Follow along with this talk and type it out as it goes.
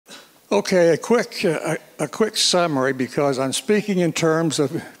Okay, a quick summary, because I'm speaking in terms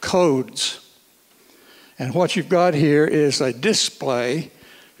of codes. And what you've got here is a display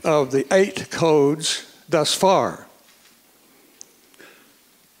of the 8 codes thus far.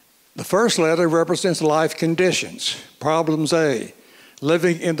 The first letter represents life conditions. Problems A,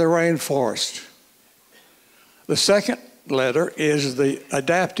 living in the rainforest. The second letter is the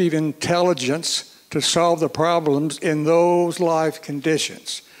adaptive intelligence to solve the problems in those life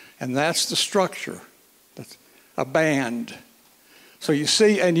conditions. And that's the structure, that's a band. So you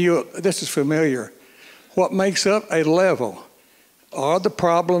see, and this is familiar, what makes up a level are the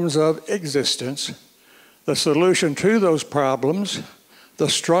problems of existence, the solution to those problems, the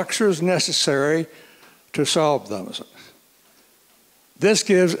structures necessary to solve them. This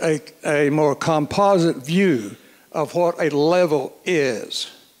gives a more composite view of what a level is,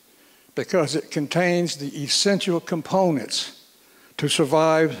 because it contains the essential components to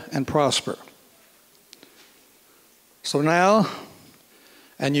survive and prosper. So now,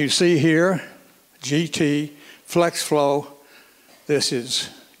 and you see here, GT, flex flow, this is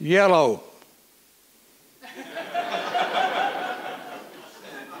yellow.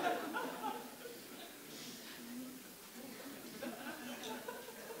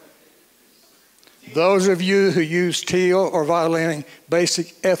 Those of you who use teal are violating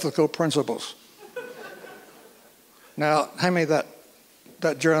basic ethical principles. Now, hand me that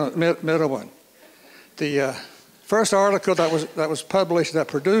journal, middle one. The first article that was published that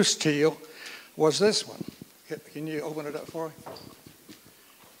produced teal was this one. Can you open it up for me?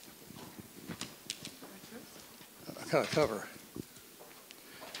 Cover.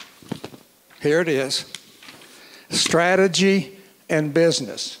 Here it is. Strategy and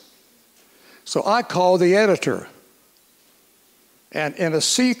business. So I called the editor, and in a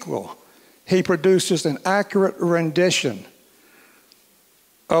sequel, he produces an accurate rendition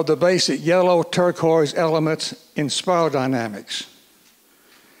of the basic yellow turquoise elements in spiral dynamics,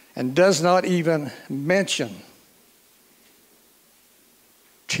 and does not even mention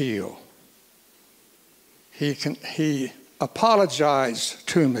teal. He apologized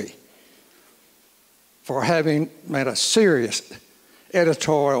to me for having made a serious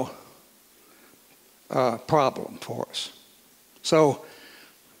editorial problem for us. So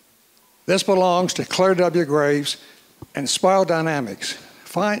this belongs to Claire W. Graves and spiral dynamics.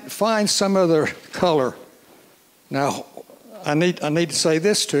 Find some other color. Now, I need to say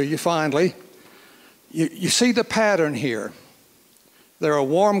this to you finally. You see the pattern here. There are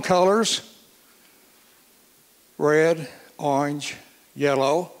warm colors, red, orange,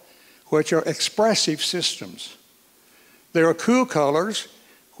 yellow, which are expressive systems. There are cool colors,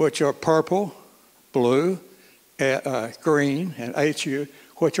 which are purple, blue, green, and HU,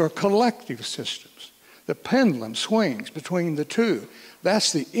 which are collective systems. The pendulum swings between the two.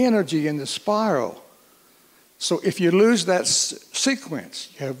 That's the energy in the spiral. So if you lose that sequence,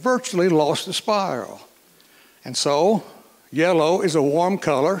 you have virtually lost the spiral. And so yellow is a warm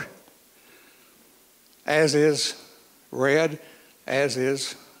color, as is red, as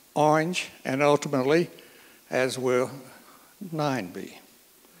is orange, and ultimately as will 9 be.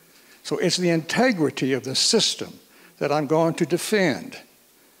 So it's the integrity of the system that I'm going to defend.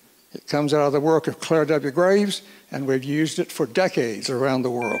 It comes out of the work of Claire W. Graves, and we've used it for decades around the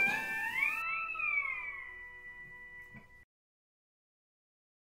world.